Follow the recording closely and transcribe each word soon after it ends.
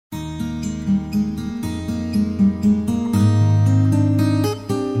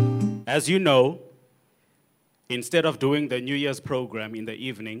As you know, instead of doing the New Year's program in the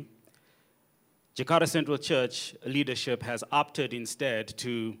evening, Jakarta Central Church leadership has opted instead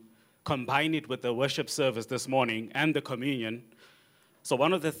to combine it with the worship service this morning and the communion. So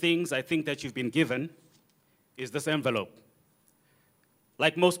one of the things I think that you've been given is this envelope.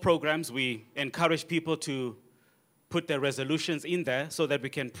 Like most programs, we encourage people to put their resolutions in there so that we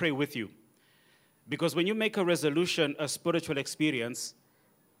can pray with you. Because when you make a resolution a spiritual experience,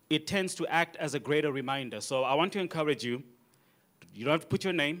 it tends to act as a greater reminder. So I want to encourage you. You don't have to put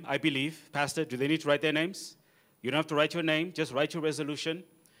your name, I believe. Pastor, do they need to write their names? You don't have to write your name, just write your resolution.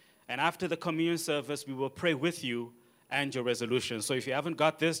 And after the communion service, we will pray with you and your resolution. So if you haven't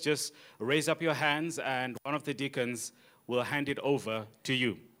got this, just raise up your hands and one of the deacons will hand it over to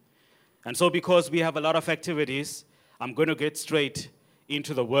you. And so because we have a lot of activities, I'm going to get straight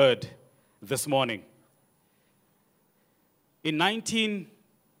into the word this morning. In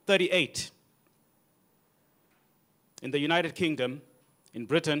 1938, in the United Kingdom, in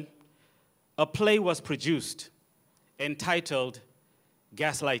Britain, a play was produced entitled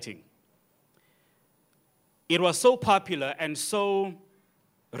Gaslighting. It was so popular and so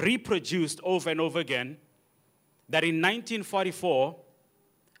reproduced over and over again that in 1944,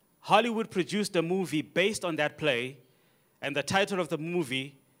 Hollywood produced a movie based on that play, and the title of the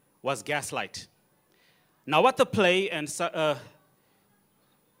movie was Gaslight. Now, what the play and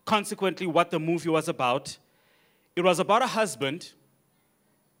consequently what the movie was about, it was about a husband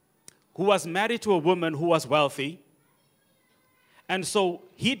who was married to a woman who was wealthy, and so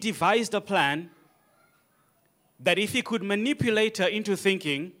he devised a plan that if he could manipulate her into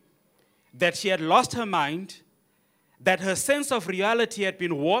thinking that she had lost her mind, that her sense of reality had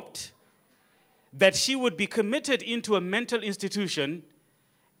been warped, that she would be committed into a mental institution,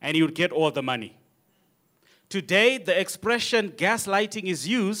 and he would get all the money. Today, the expression gaslighting is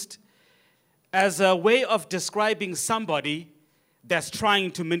used as a way of describing somebody that's trying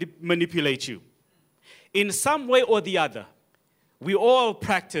to manipulate you. In some way or the other, we all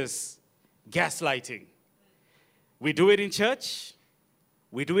practice gaslighting. We do it in church,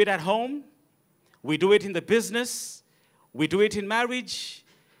 we do it at home, we do it in the business, we do it in marriage,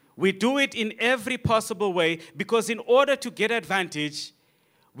 we do it in every possible way, because in order to get advantage,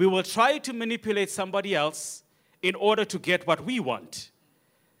 we will try to manipulate somebody else in order to get what we want.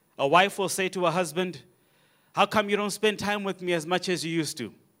 A wife will say to her husband, "How come you don't spend time with me as much as you used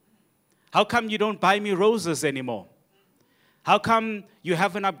to? How come you don't buy me roses anymore? How come you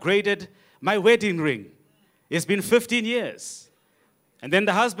haven't upgraded my wedding ring? It's been 15 years. And then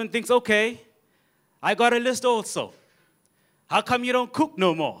the husband thinks, okay, I got a list also. How come you don't cook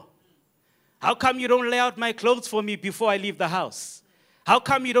no more? How come you don't lay out my clothes for me before I leave the house? How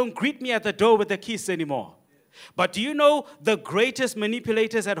come you don't greet me at the door with a kiss anymore? But do you know the greatest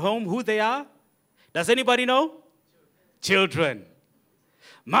manipulators at home, who they are? Does anybody know? Children.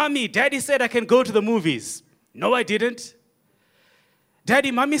 Mommy, Daddy said I can go to the movies. No, I didn't.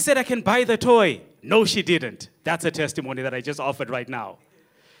 Daddy, Mommy said I can buy the toy. No, she didn't. That's a testimony that I just offered right now.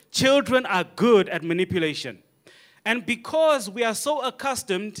 Children are good at manipulation. And because we are so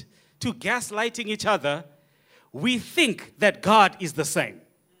accustomed to gaslighting each other, we think that God is the same.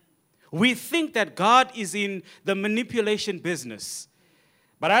 We think that God is in the manipulation business.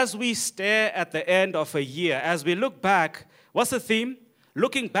 But as we stare at the end of a year, as we look back, what's the theme?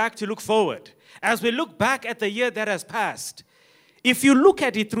 Looking back to look forward. As we look back at the year that has passed, if you look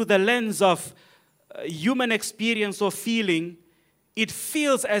at it through the lens of human experience or feeling, it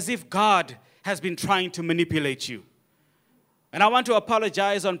feels as if God has been trying to manipulate you. And I want to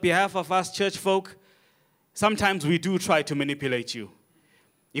apologize on behalf of us church folk. Sometimes we do try to manipulate you.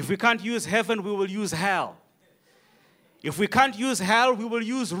 If we can't use heaven, we will use hell. If we can't use hell, we will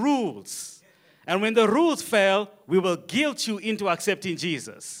use rules. And when the rules fail, we will guilt you into accepting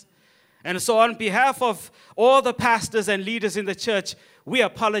Jesus. And so on behalf of all the pastors and leaders in the church, we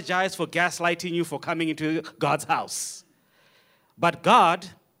apologize for gaslighting you for coming into God's house. But God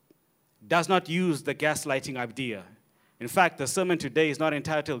does not use the gaslighting idea. In fact, the sermon today is not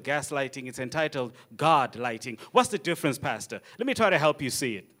entitled gaslighting, it's entitled God lighting. What's the difference, Pastor? Let me try to help you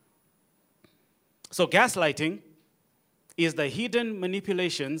see it. So gaslighting is the hidden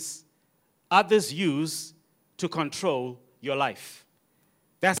manipulations others use to control your life.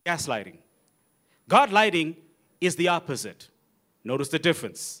 That's gaslighting. God lighting is the opposite. Notice the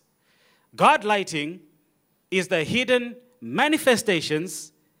difference. God lighting is the hidden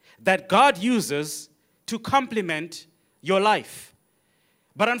manifestations that God uses to complement your life.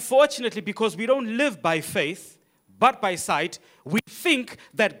 But unfortunately, because we don't live by faith, but by sight, we think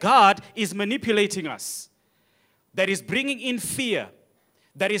that God is manipulating us, that is bringing in fear,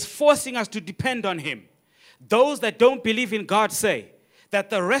 that is forcing us to depend on him. Those that don't believe in God say that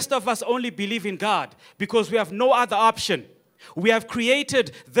the rest of us only believe in God because we have no other option. We have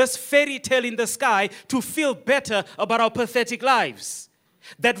created this fairy tale in the sky to feel better about our pathetic lives.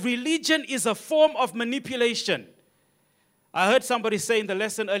 That religion is a form of manipulation. I heard somebody say in the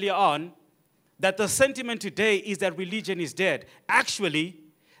lesson earlier on that the sentiment today is that religion is dead. Actually,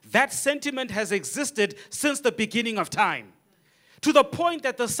 that sentiment has existed since the beginning of time. To the point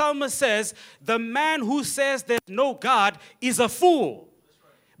that the psalmist says, the man who says there's no God is a fool.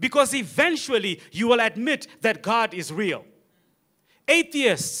 Because eventually you will admit that God is real.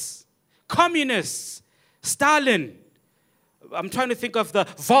 Atheists, communists, Stalin, I'm trying to think of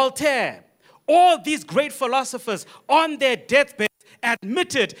Voltaire, all these great philosophers on their deathbed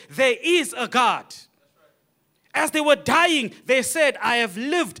admitted there is a God. As they were dying, they said, I have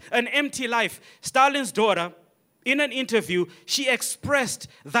lived an empty life. Stalin's daughter, in an interview, she expressed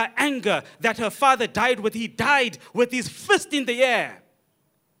the anger that her father died with. He died with his fist in the air.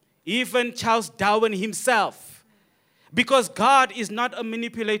 Even Charles Darwin himself. Because God is not a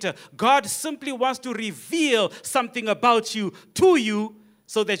manipulator. God simply wants to reveal something about you to you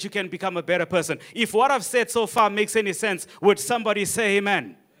so that you can become a better person. If what I've said so far makes any sense, would somebody say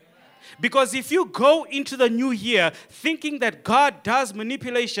amen? Because if you go into the new year thinking that God does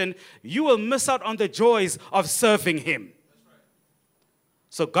manipulation, you will miss out on the joys of serving him.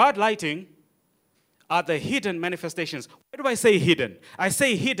 So God lighting are the hidden manifestations. Why do I say hidden? I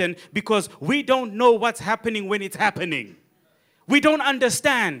say hidden because we don't know what's happening when it's happening. We don't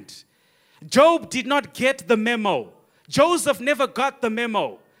understand. Job did not get the memo. Joseph never got the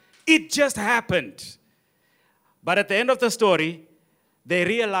memo. It just happened. But at the end of the story, they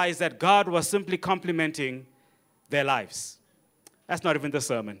realized that God was simply complimenting their lives. That's not even the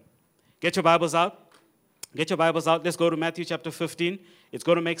sermon. Get your Bibles out. Get your Bibles out. Let's go to Matthew chapter 15. It's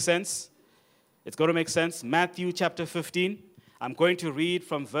going to make sense. It's going to make sense. Matthew chapter 15. I'm going to read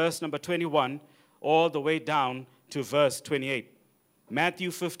from verse number 21 all the way down to verse 28.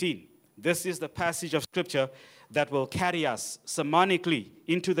 Matthew 15. This is the passage of Scripture that will carry us sermonically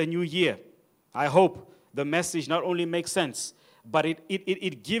into the new year. I hope the message not only makes sense, but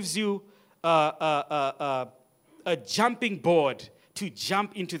it gives you a jumping board to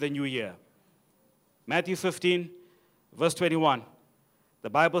jump into the new year. Matthew 15, verse 21. The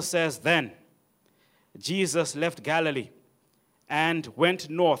Bible says, Then Jesus left Galilee and went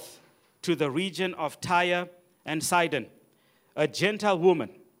north to the region of Tyre and Sidon. A Gentile woman,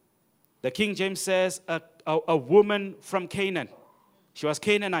 the King James says, a woman from Canaan. She was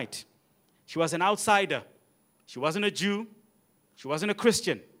Canaanite. She was an outsider. She wasn't a Jew. She wasn't a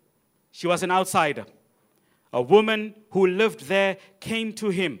Christian. She was an outsider. A woman who lived there came to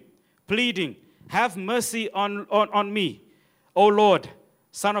him, pleading, Have mercy on me, O Lord,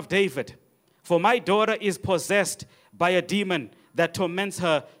 Son of David, for my daughter is possessed by a demon that torments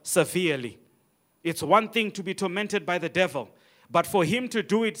her severely. It's one thing to be tormented by the devil, but for him to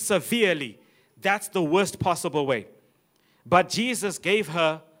do it severely, that's the worst possible way. But Jesus gave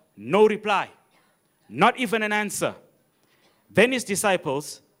her no reply, not even an answer. Then his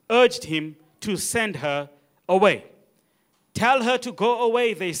disciples urged him to send her away. Tell her to go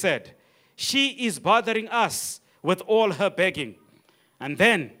away, they said. She is bothering us with all her begging. And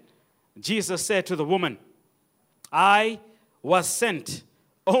then Jesus said to the woman, I was sent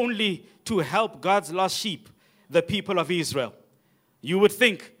only to help God's lost sheep, the people of Israel. You would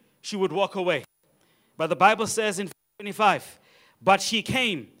think she would walk away. But the Bible says in verse 25, but she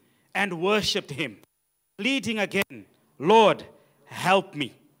came and worshipped him, pleading again, Lord, help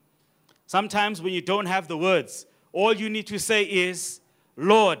me. Sometimes when you don't have the words, all you need to say is,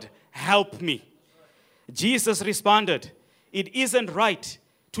 Lord, help me. Jesus responded, it isn't right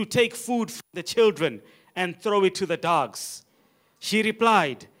to take food from the children and throw it to the dogs. She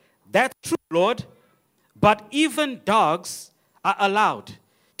replied, that's true, Lord, but even dogs are allowed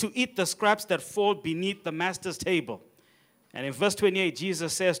to eat the scraps that fall beneath the master's table. And in verse 28,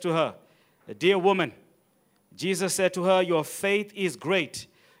 Jesus says to her, dear woman, Jesus said to her, your faith is great.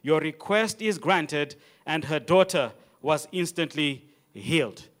 Your request is granted. And her daughter was instantly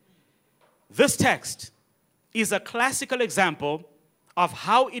healed. This text is a classical example of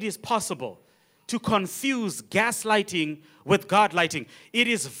how it is possible to confuse gaslighting with God lighting. It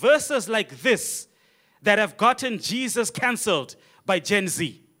is verses like this that have gotten Jesus canceled by Gen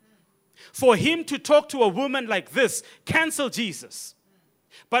Z. For him to talk to a woman like this, cancel Jesus.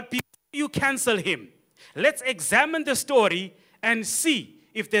 But before you cancel him, let's examine the story and see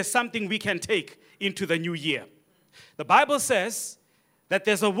if there's something we can take into the new year. The Bible says that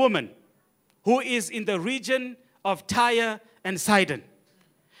there's a woman who is in the region of Tyre and Sidon.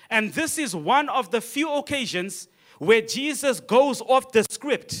 And this is one of the few occasions where Jesus goes off the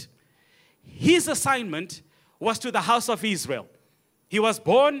script. His assignment was to the house of Israel. He was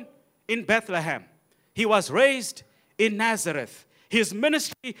born in Bethlehem. He was raised in Nazareth. His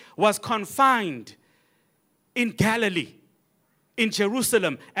ministry was confined in Galilee, in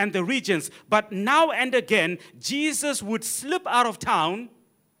Jerusalem and the regions. But now and again, Jesus would slip out of town,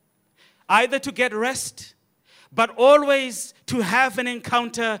 either to get rest, but always to have an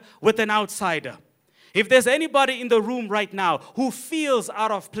encounter with an outsider. If there's anybody in the room right now who feels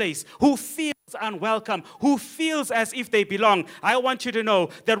out of place, who feels unwelcome, who feels as if they belong, I want you to know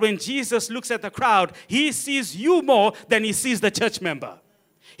that when Jesus looks at the crowd, he sees you more than he sees the church member.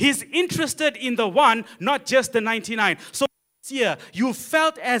 He's interested in the one, not just the 99. So this year, you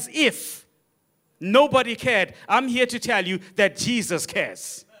felt as if nobody cared. I'm here to tell you that Jesus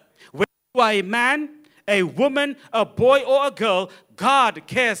cares. Whether you are a man, a woman, a boy, or a girl, God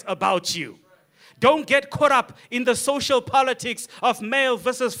cares about you. Don't get caught up in the social politics of male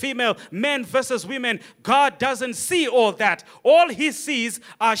versus female, men versus women. God doesn't see all that. All he sees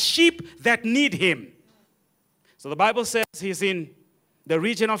are sheep that need him. So the Bible says he's in the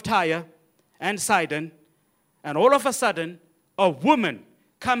region of Tyre and Sidon, and all of a sudden, a woman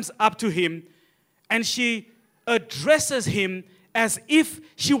comes up to him, and she addresses him as if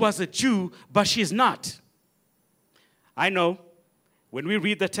she was a Jew, but she's not. I know, when we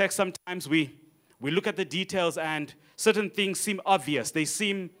read the text, sometimes we look at the details and certain things seem obvious. They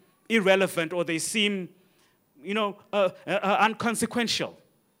seem irrelevant, or they seem, unconsequential.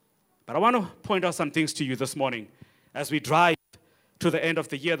 But I want to point out some things to you this morning as we drive to the end of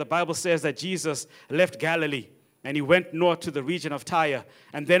the year. The Bible says that Jesus left Galilee and he went north to the region of Tyre.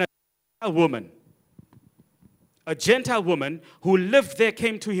 And then a Gentile woman who lived there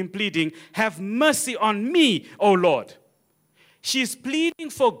came to him pleading, "Have mercy on me, O Lord." She's pleading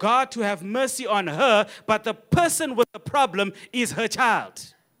for God to have mercy on her, but the person with the problem is her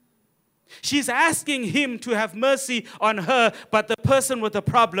child. She's asking him to have mercy on her, but the person with the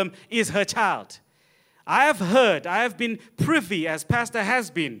problem is her child. I have been privy, as Pastor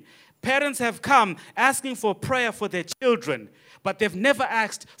has been. Parents have come asking for prayer for their children, but they've never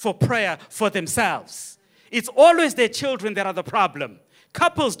asked for prayer for themselves. It's always their children that are the problem.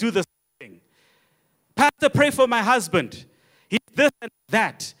 Couples do the same thing. Pastor, pray for my husband. He's this and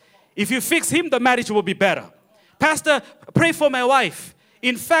that. If you fix him, the marriage will be better. Pastor, pray for my wife.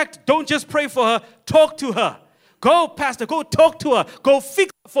 In fact, don't just pray for her, talk to her. Go, Pastor, go talk to her. Go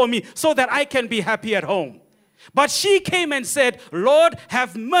fix her for me so that I can be happy at home. But she came and said, "Lord,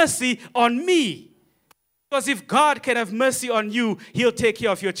 have mercy on me." Because if God can have mercy on you, he'll take care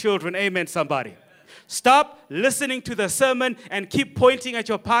of your children. Amen, somebody. Stop listening to the sermon and keep pointing at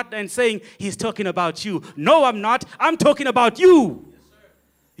your partner and saying, "He's talking about you." No, I'm not. I'm talking about you.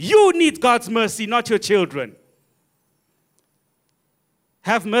 Yes, you need God's mercy, not your children.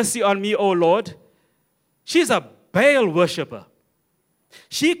 Have mercy on me, O Lord. She's a Baal worshiper.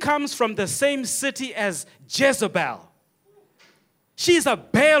 She comes from the same city as Jezebel. She's a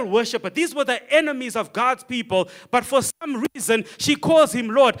Baal worshiper. These were the enemies of God's people, but for some reason, she calls him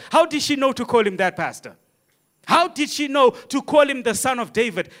Lord. How did she know to call him that, Pastor? How did she know to call him the Son of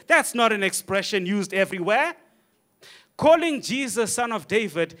David? That's not an expression used everywhere. Calling Jesus Son of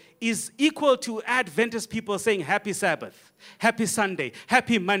David is equal to Adventist people saying Happy Sabbath, Happy Sunday,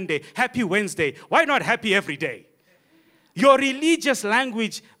 Happy Monday, Happy Wednesday. Why not happy every day? Your religious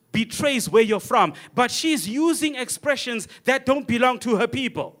language betrays where you're from, but she's using expressions that don't belong to her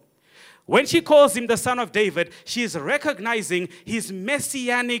people. When she calls him the Son of David, she's recognizing his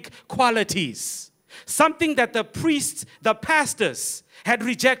messianic qualities. Something that the priests, the pastors had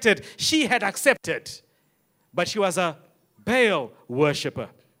rejected, she had accepted. But she was a Baal worshiper.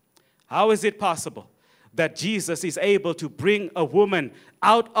 How is it possible that Jesus is able to bring a woman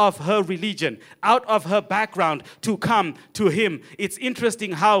out of her religion, out of her background, to come to him? It's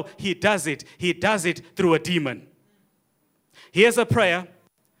interesting how he does it. He does it through a demon. Here's a prayer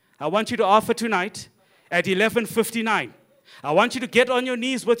I want you to offer tonight at 11:59. I want you to get on your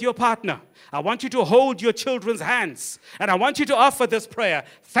knees with your partner. I want you to hold your children's hands. And I want you to offer this prayer.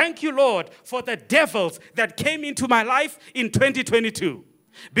 Thank you, Lord, for the devils that came into my life in 2022.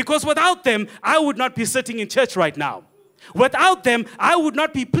 Because without them, I would not be sitting in church right now. Without them, I would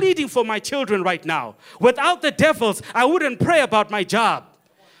not be pleading for my children right now. Without the devils, I wouldn't pray about my job.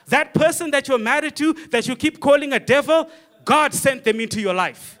 That person that you're married to, that you keep calling a devil, God sent them into your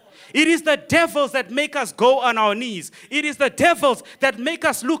life. It is the devils that make us go on our knees. It is the devils that make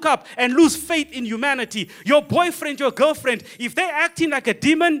us look up and lose faith in humanity. Your boyfriend, your girlfriend, if they're acting like a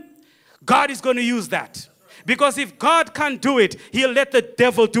demon, God is going to use that. Because if God can't do it, he'll let the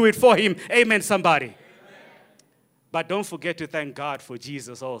devil do it for him. Amen, somebody. Amen. But don't forget to thank God for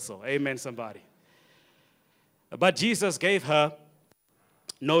Jesus also. Amen, somebody. But Jesus gave her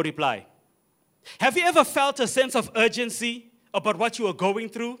no reply. Have you ever felt a sense of urgency about what you are going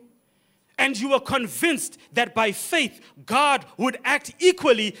through? And you were convinced that by faith, God would act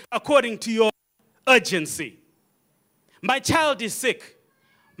equally according to your urgency. My child is sick.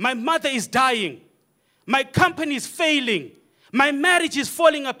 My mother is dying. My company is failing. My marriage is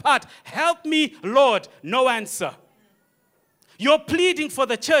falling apart. Help me, Lord. No answer. You're pleading for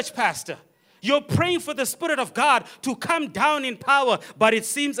the church pastor. You're praying for the Spirit of God to come down in power, but it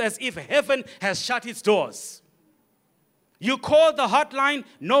seems as if heaven has shut its doors. You call the hotline,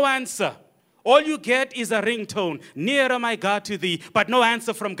 no answer. All you get is a ringtone, nearer my God to thee, but no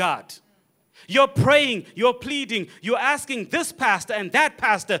answer from God. You're praying, you're pleading, you're asking this pastor and that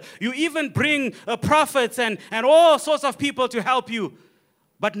pastor. You even bring prophets and all sorts of people to help you,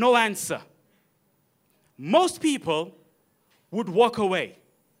 but no answer. Most people would walk away.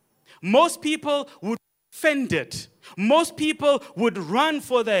 Most people would be offended. Most people would run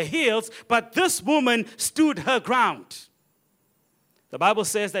for their hills, but this woman stood her ground. The Bible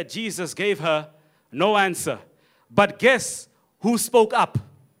says that Jesus gave her no answer. But guess who spoke up?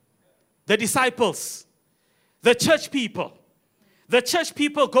 The disciples, the church people. The church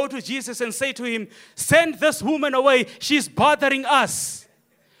people go to Jesus and say to him, send this woman away. She's bothering us.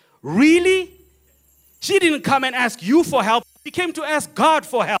 Really? She didn't come and ask you for help. She came to ask God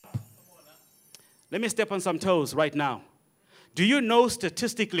for help. Let me step on some toes right now. Do you know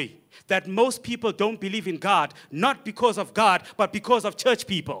statistically that most people don't believe in God, not because of God, but because of church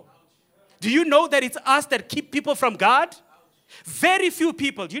people? Do you know that it's us that keep people from God? Very few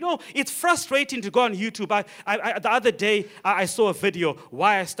people. You know, it's frustrating to go on YouTube. The other day, I saw a video,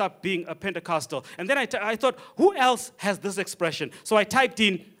 why I stopped being a Pentecostal. And then I thought, who else has this expression? So I typed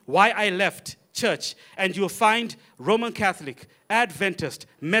in, why I left church. And you'll find Roman Catholic, Adventist,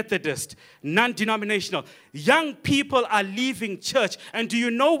 Methodist, non-denominational. Young people are leaving church. And do you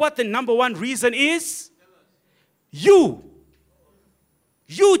know what the number one reason is? You.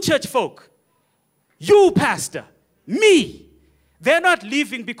 You church folk. You pastor. Me. They're not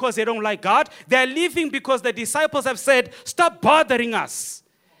leaving because they don't like God. They're leaving because the disciples have said, stop bothering us.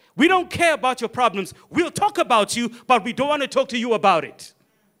 We don't care about your problems. We'll talk about you, but we don't want to talk to you about it.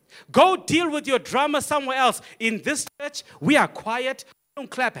 Go deal with your drama somewhere else. In this church, we are quiet. We don't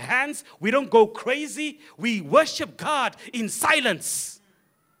clap hands. We don't go crazy. We worship God in silence.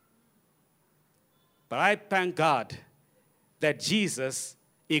 But I thank God that Jesus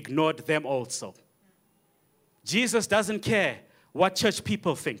ignored them also. Jesus doesn't care what church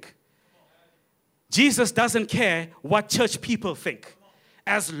people think. Jesus doesn't care what church people think.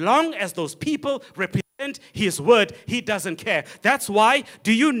 As long as those people represent his word, he doesn't care. That's why,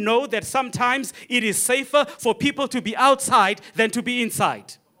 do you know that sometimes it is safer for people to be outside than to be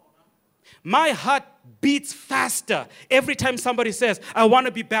inside? My heart beats faster every time somebody says, I want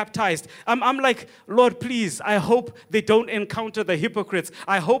to be baptized. I'm like, Lord, please, I hope they don't encounter the hypocrites.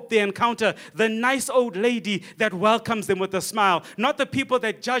 I hope they encounter the nice old lady that welcomes them with a smile, not the people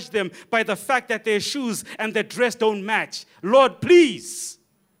that judge them by the fact that their shoes and their dress don't match. Lord, please.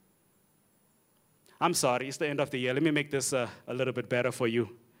 I'm sorry, it's the end of the year. Let me make this a little bit better for you.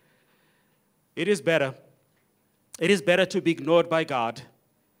 It is better to be ignored by God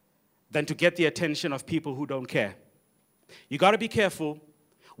than to get the attention of people who don't care. You got to be careful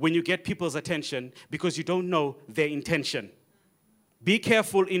when you get people's attention because you don't know their intention. Be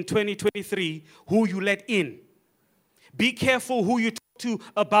careful in 2023 who you let in. Be careful who you talk to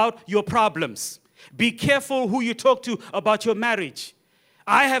about your problems. Be careful who you talk to about your marriage.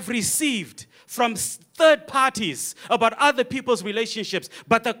 I have received from third parties about other people's relationships,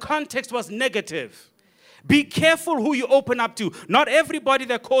 but the context was negative. Be careful who you open up to. Not everybody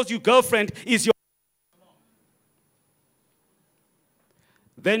that calls you girlfriend is your.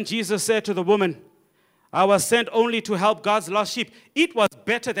 Then Jesus said to the woman, I was sent only to help God's lost sheep. It was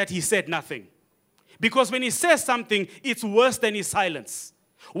better that he said nothing. Because when he says something, it's worse than his silence.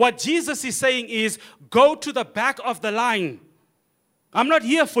 What Jesus is saying is, go to the back of the line. I'm not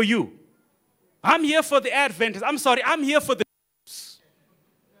here for you. I'm here for the Adventists. I'm here for the Jews.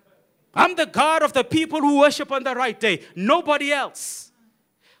 I'm the God of the people who worship on the right day. Nobody else.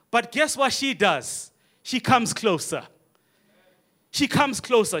 But guess what she does? She comes closer. She comes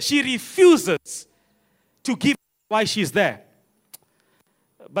closer. She refuses to give why she's there.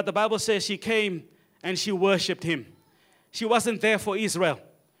 But the Bible says she came and she worshipped him. She wasn't there for Israel.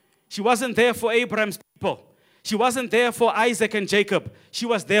 She wasn't there for Abraham's people. She wasn't there for Isaac and Jacob. She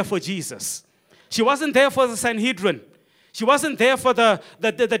was there for Jesus. She wasn't there for the Sanhedrin. She wasn't there for the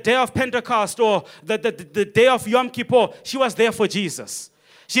day of Pentecost or the day of Yom Kippur. She was there for Jesus.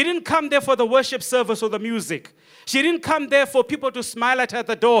 She didn't come there for the worship service or the music. She didn't come there for people to smile at her at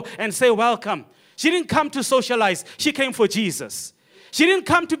the door and say welcome. She didn't come to socialize. She came for Jesus. She didn't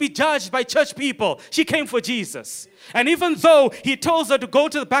come to be judged by church people. She came for Jesus. And even though he tells her to go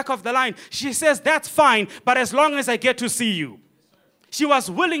to the back of the line, she says, that's fine, but as long as I get to see you. She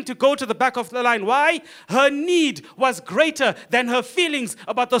was willing to go to the back of the line. Why? Her need was greater than her feelings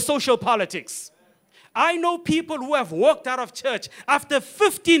about the social politics. I know people who have walked out of church after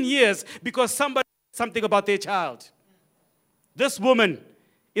 15 years because somebody said something about their child. This woman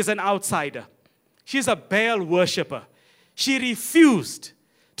is an outsider. She's a Baal worshiper. She refused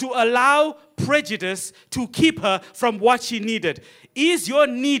to allow prejudice to keep her from what she needed. Is your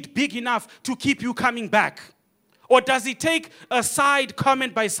need big enough to keep you coming back? Or does it take a side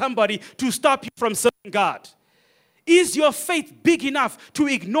comment by somebody to stop you from serving God? Is your faith big enough to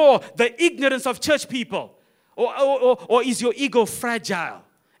ignore the ignorance of church people? Or is your ego fragile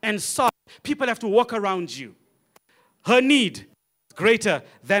and soft? People have to walk around you. Her need is greater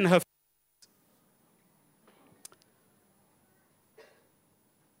than her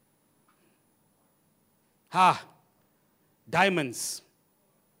faith. Diamonds.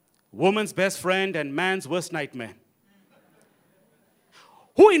 Woman's best friend and man's worst nightmare.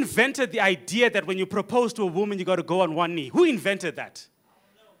 Who invented the idea that when you propose to a woman, you got to go on one knee? Who invented that?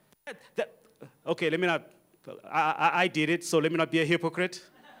 Okay, let me not. I did it, so let me not be a hypocrite.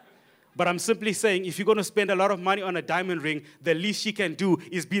 But I'm simply saying, if you're going to spend a lot of money on a diamond ring, the least she can do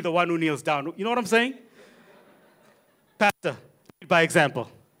is be the one who kneels down. You know what I'm saying? Pastor, by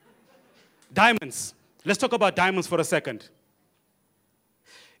example. Diamonds. Let's talk about diamonds for a second.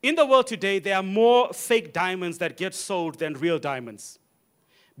 In the world today, there are more fake diamonds that get sold than real diamonds.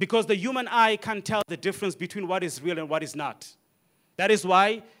 Because the human eye can't tell the difference between what is real and what is not. That is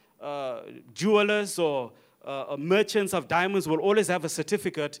why jewelers or merchants of diamonds will always have a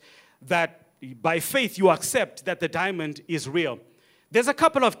certificate that by faith you accept that the diamond is real. There's a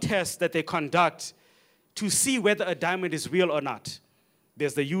couple of tests that they conduct to see whether a diamond is real or not.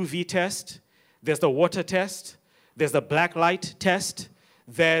 There's the UV test, there's the water test, there's the black light test,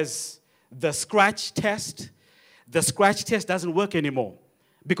 there's the scratch test. The scratch test doesn't work anymore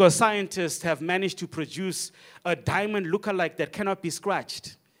because scientists have managed to produce a diamond lookalike that cannot be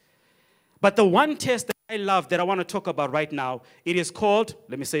scratched. But the one test that I love that I want to talk about right now, it is called,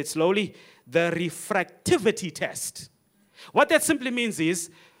 let me say it slowly, the refractivity test. What that simply means is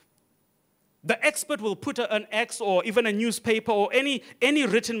the expert will put an X or even a newspaper or any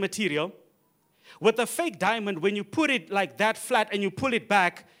written material. With a fake diamond, when you put it like that flat and you pull it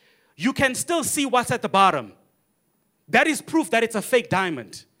back, you can still see what's at the bottom. That is proof that it's a fake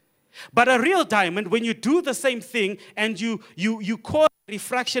diamond. But a real diamond, when you do the same thing and you cause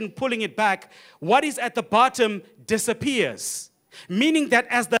refraction pulling it back, what is at the bottom disappears. Meaning that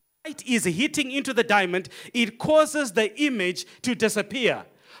as the light is hitting into the diamond, it causes the image to disappear.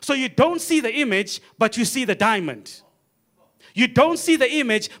 So you don't see the image, but you see the diamond. You don't see the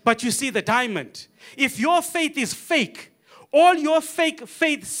image, but you see the diamond. If your faith is fake, all your fake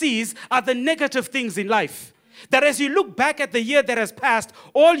faith sees are the negative things in life. That as you look back at the year that has passed,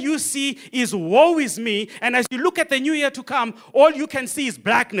 all you see is woe is me. And as you look at the new year to come, all you can see is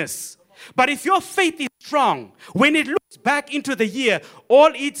blackness. But if your faith is strong, when it looks back into the year,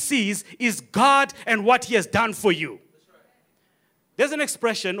 all it sees is God and what He has done for you. There's an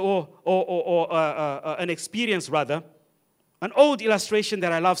expression or an experience rather, an old illustration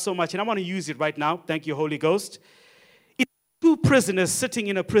that I love so much, and I want to use it right now. Thank you, Holy Ghost. It's two prisoners sitting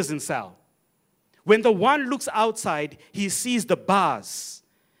in a prison cell. When the one looks outside, he sees the bars.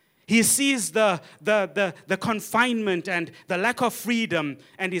 He sees the confinement and the lack of freedom,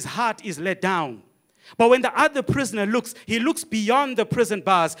 and his heart is let down. But when the other prisoner looks, he looks beyond the prison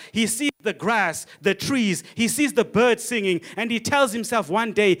bars. He sees the grass, the trees. He sees the birds singing, and he tells himself,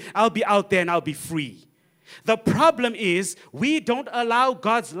 one day, I'll be out there and I'll be free. The problem is we don't allow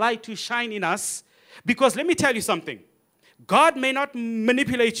God's light to shine in us because let me tell you something. God may not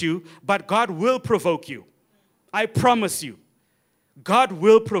manipulate you, but God will provoke you. I promise you. God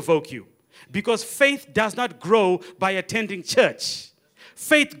will provoke you because faith does not grow by attending church.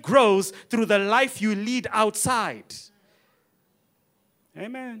 Faith grows through the life you lead outside.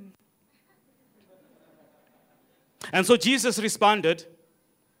 Amen. And so Jesus responded,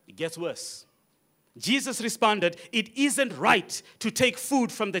 it gets worse. Jesus responded, it isn't right to take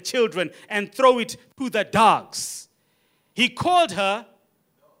food from the children and throw it to the dogs. He called her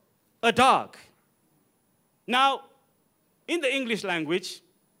a dog. Now, in the English language,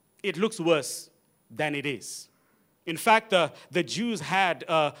 it looks worse. than it is. In fact, the Jews had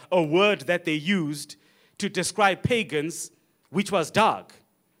a word that they used to describe pagans, which was dark.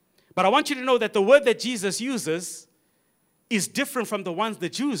 But I want you to know that the word that Jesus uses is different from the ones the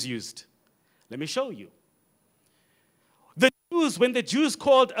Jews used. Let me show you. The Jews, when the Jews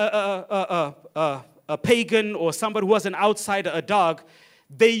called a pagan or somebody who was an outsider a dog,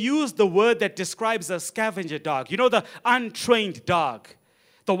 they used the word that describes a scavenger dog. You know, the untrained dog.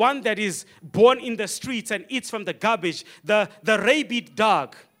 The one that is born in the streets and eats from the garbage. The rabid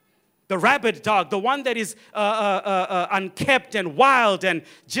dog. The rabid dog. The one that is unkept and wild and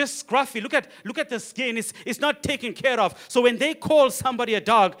just scruffy. Look at the skin. It's not taken care of. So when they call somebody a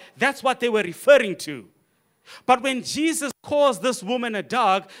dog, that's what they were referring to. But when Jesus calls this woman a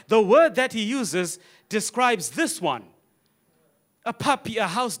dog, the word that he uses describes this one. A puppy, a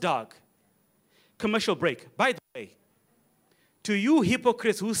house dog. Commercial break. By the way, to you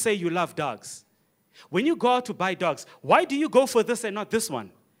hypocrites who say you love dogs, when you go out to buy dogs, why do you go for this and not this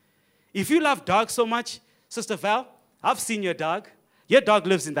one? If you love dogs so much, Sister Val, I've seen your dog. Your dog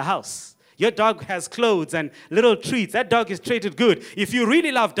lives in the house. Your dog has clothes and little treats. That dog is treated good. If you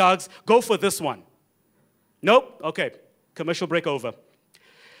really love dogs, go for this one. Nope? Okay. Commercial break over.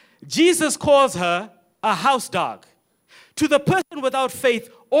 Jesus calls her a house dog. To the person without faith,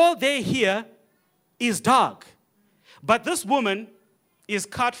 all they hear is dog. But this woman is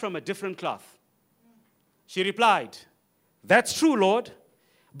cut from a different cloth. She replied, "That's true, Lord.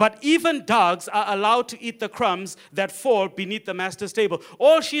 But even dogs are allowed to eat the crumbs that fall beneath the master's table."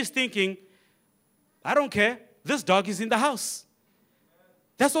 All she's thinking, I don't care. This dog is in the house.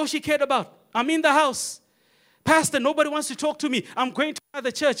 That's all she cared about. I'm in the house. Pastor, nobody wants to talk to me. I'm going to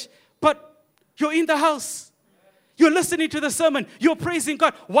another church. But you're in the house. You're listening to the sermon. You're praising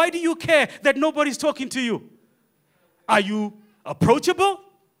God. Why do you care that nobody's talking to you? Are you approachable?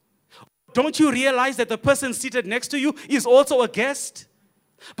 Don't you realize that the person seated next to you is also a guest?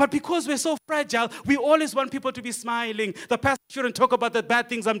 But because we're so fragile, we always want people to be smiling. The pastor shouldn't talk about the bad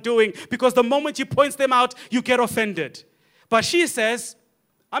things I'm doing because the moment she points them out, you get offended. But she says,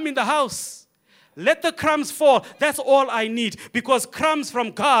 I'm in the house. Let the crumbs fall. That's all I need, because crumbs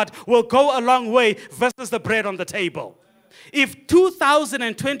from God will go a long way versus the bread on the table. If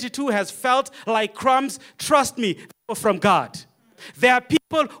 2022 has felt like crumbs, trust me, they're from God. There are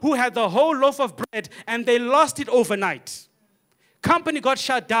people who had the whole loaf of bread and they lost it overnight. Company got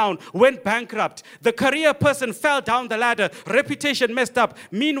shut down, went bankrupt. The career person fell down the ladder. Reputation messed up.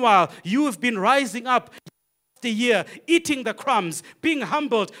 Meanwhile, you've been rising up the year, eating the crumbs, being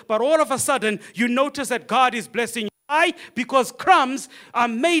humbled, but all of a sudden you notice that God is blessing you. Why? Because crumbs are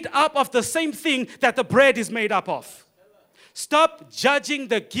made up of the same thing that the bread is made up of. Stop judging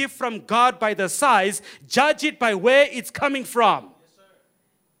the gift from God by the size. Judge it by where it's coming from. Yes, sir.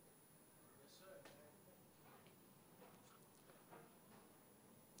 Yes,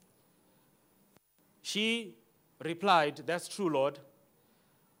 sir. She replied, "That's true, Lord,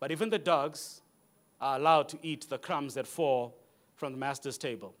 but even the dogs are allowed to eat the crumbs that fall from the master's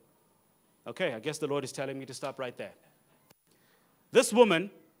table." Okay, I guess the Lord is telling me to stop right there. This woman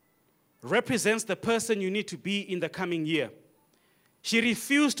represents the person you need to be in the coming year. She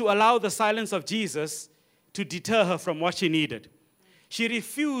refused to allow the silence of Jesus to deter her from what she needed. She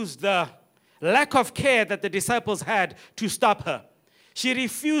refused the lack of care that the disciples had to stop her. She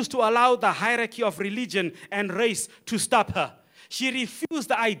refused to allow the hierarchy of religion and race to stop her. She refused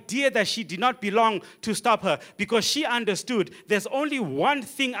the idea that she did not belong to stop her, because she understood there's only one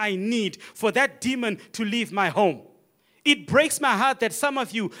thing I need for that demon to leave my home. It breaks my heart that some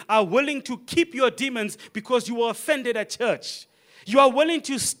of you are willing to keep your demons because you were offended at church. You are willing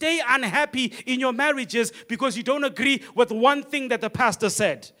to stay unhappy in your marriages because you don't agree with one thing that the pastor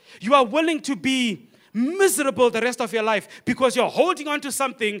said. You are willing to be miserable the rest of your life because you're holding on to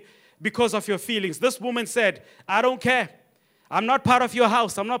something because of your feelings. This woman said, I don't care. I'm not part of your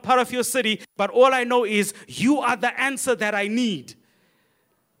house. I'm not part of your city. But all I know is you are the answer that I need.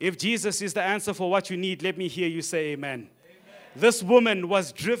 If Jesus is the answer for what you need, let me hear you say amen. This woman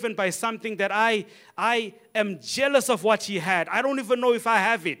was driven by something that I am jealous of what she had. I don't even know if I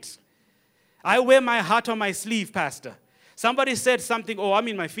have it. I wear my heart on my sleeve, Pastor. Somebody said something, oh, I'm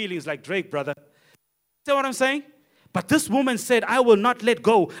in my feelings like Drake, brother. See what I'm saying? But this woman said, I will not let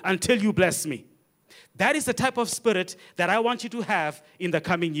go until you bless me. That is the type of spirit that I want you to have in the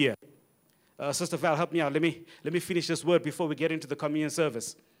coming year. Sister Val, help me out. Let me finish this word before we get into the communion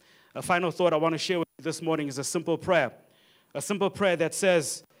service. A final thought I want to share with you this morning is a simple prayer. A simple prayer that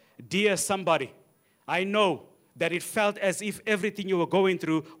says, dear somebody, I know that it felt as if everything you were going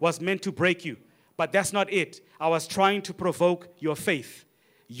through was meant to break you. But that's not it. I was trying to provoke your faith.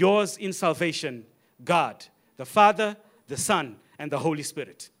 Yours in salvation, God, the Father, the Son, and the Holy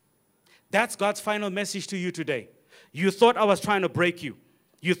Spirit. That's God's final message to you today. You thought I was trying to break you.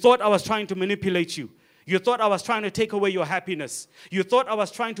 You thought I was trying to manipulate you. You thought I was trying to take away your happiness. You thought I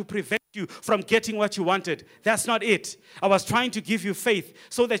was trying to prevent you from getting what you wanted. That's not it. I was trying to give you faith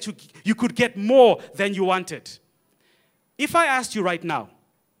so that you could get more than you wanted. If I asked you right now,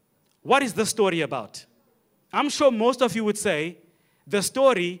 what is the story about? I'm sure most of you would say, the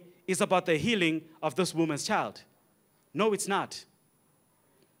story is about the healing of this woman's child. No, it's not.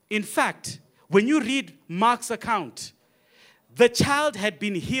 In fact, when you read Mark's account, the child had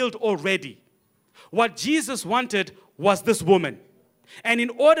been healed already. What Jesus wanted was this woman. And in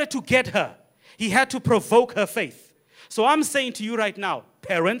order to get her, he had to provoke her faith. So I'm saying to you right now,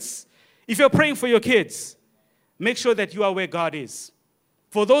 parents, if you're praying for your kids, make sure that you are where God is.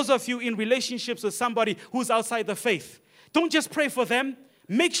 For those of you in relationships with somebody who's outside the faith, don't just pray for them.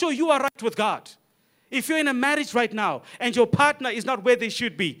 Make sure you are right with God. If you're in a marriage right now and your partner is not where they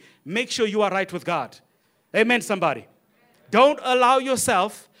should be, make sure you are right with God. Amen, somebody. Don't allow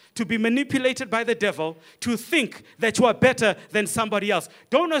yourself to be manipulated by the devil to think that you are better than somebody else.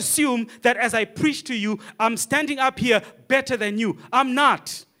 Don't assume that as I preach to you, I'm standing up here better than you. I'm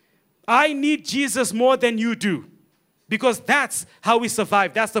not. I need Jesus more than you do. Because that's how we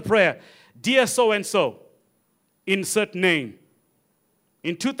survive. That's the prayer. Dear so-and-so, insert name.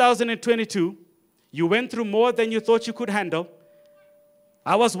 In 2022, you went through more than you thought you could handle.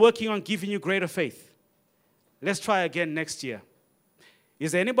 I was working on giving you greater faith. Let's try again next year.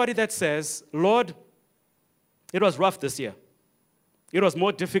 Is there anybody that says, Lord, it was rough this year. It was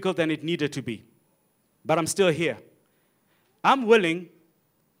more difficult than it needed to be. But I'm still here. I'm willing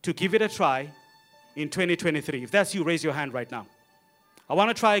to give it a try in 2023. If that's you, raise your hand right now. I want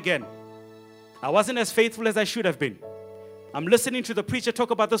to try again. I wasn't as faithful as I should have been. I'm listening to the preacher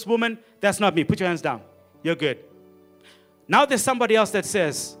talk about this woman. That's not me. Put your hands down. You're good. Now there's somebody else that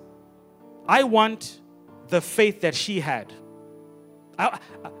says, I want the faith that she had.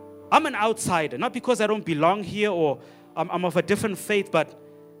 I'm an outsider, not because I don't belong here or I'm of a different faith, but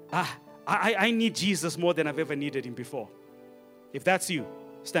I need Jesus more than I've ever needed him before. If that's you,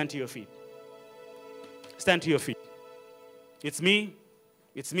 stand to your feet. Stand to your feet. It's me,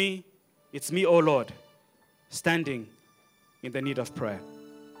 it's me, it's me, oh Lord, standing in the need of prayer.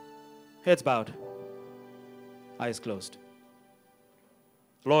 Heads bowed, eyes closed.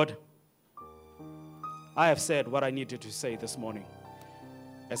 Lord, I have said what I needed to say this morning.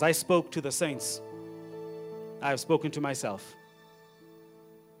 As I spoke to the saints, I have spoken to myself.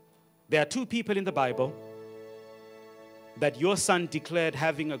 There are two people in the Bible that your son declared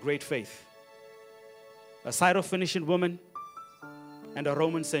having a great faith. A Syrophoenician woman and a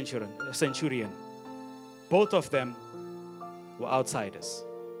Roman centurion. Both of them were outsiders.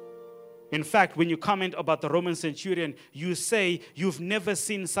 In fact, when you comment about the Roman centurion, you say you've never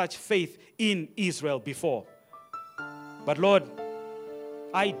seen such faith in Israel before. But Lord,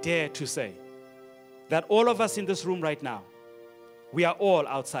 I dare to say that all of us in this room right now, we are all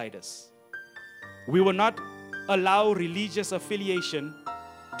outsiders. We will not allow religious affiliation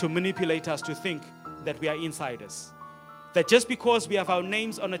to manipulate us to think that we are insiders. That just because we have our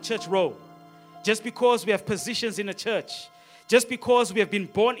names on a church roll, just because we have positions in a church, just because we have been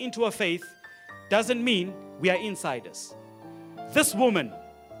born into a faith, doesn't mean we are insiders. This woman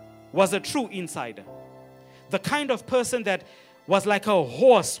was a true insider. The kind of person that was like a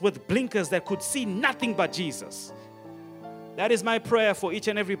horse with blinkers that could see nothing but Jesus. That is my prayer for each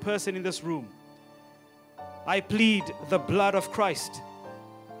and every person in this room. I plead the blood of Christ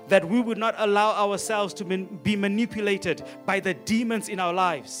that we would not allow ourselves to be manipulated by the demons in our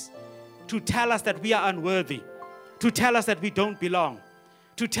lives to tell us that we are unworthy, to tell us that we don't belong,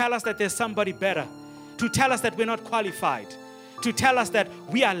 to tell us that there's somebody better, to tell us that we're not qualified, to tell us that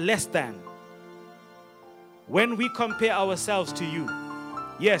we are less than. When we compare ourselves to you,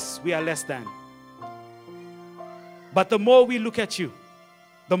 yes, we are less than. But the more we look at you,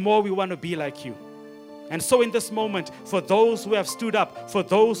 the more we want to be like you. And so in this moment, for those who have stood up, for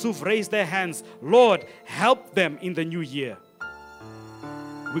those who've raised their hands, Lord, help them in the new year.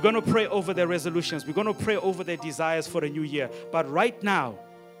 We're going to pray over their resolutions. We're going to pray over their desires for a new year. But right now,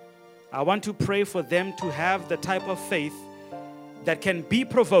 I want to pray for them to have the type of faith that can be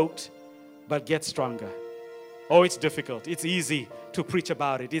provoked, but get stronger. Oh, it's difficult. It's easy to preach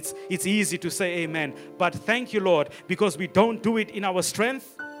about it. It's easy to say amen. But thank you, Lord, because we don't do it in our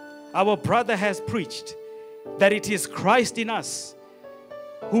strength. Our brother has preached that it is Christ in us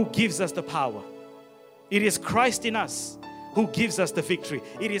who gives us the power. It is Christ in us who gives us the victory.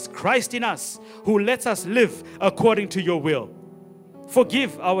 It is Christ in us who lets us live according to your will.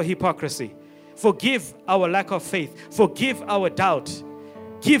 Forgive our hypocrisy. Forgive our lack of faith. Forgive our doubt.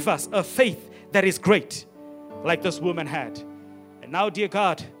 Give us a faith that is great, like this woman had. And now, dear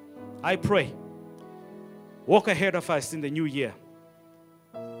God, I pray, walk ahead of us in the new year.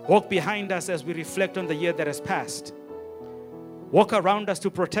 Walk behind us as we reflect on the year that has passed. Walk around us to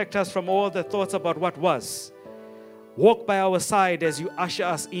protect us from all the thoughts about what was. Walk by our side as you usher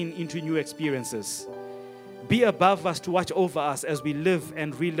us into new experiences. Be above us to watch over us as we live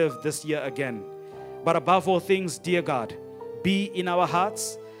and relive this year again. But above all things, dear God, be in our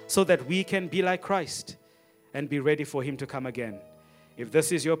hearts so that we can be like Christ and be ready for Him to come again. If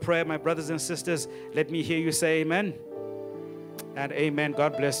this is your prayer, my brothers and sisters, let me hear you say amen. And amen.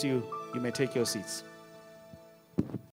 God bless you. You may take your seats.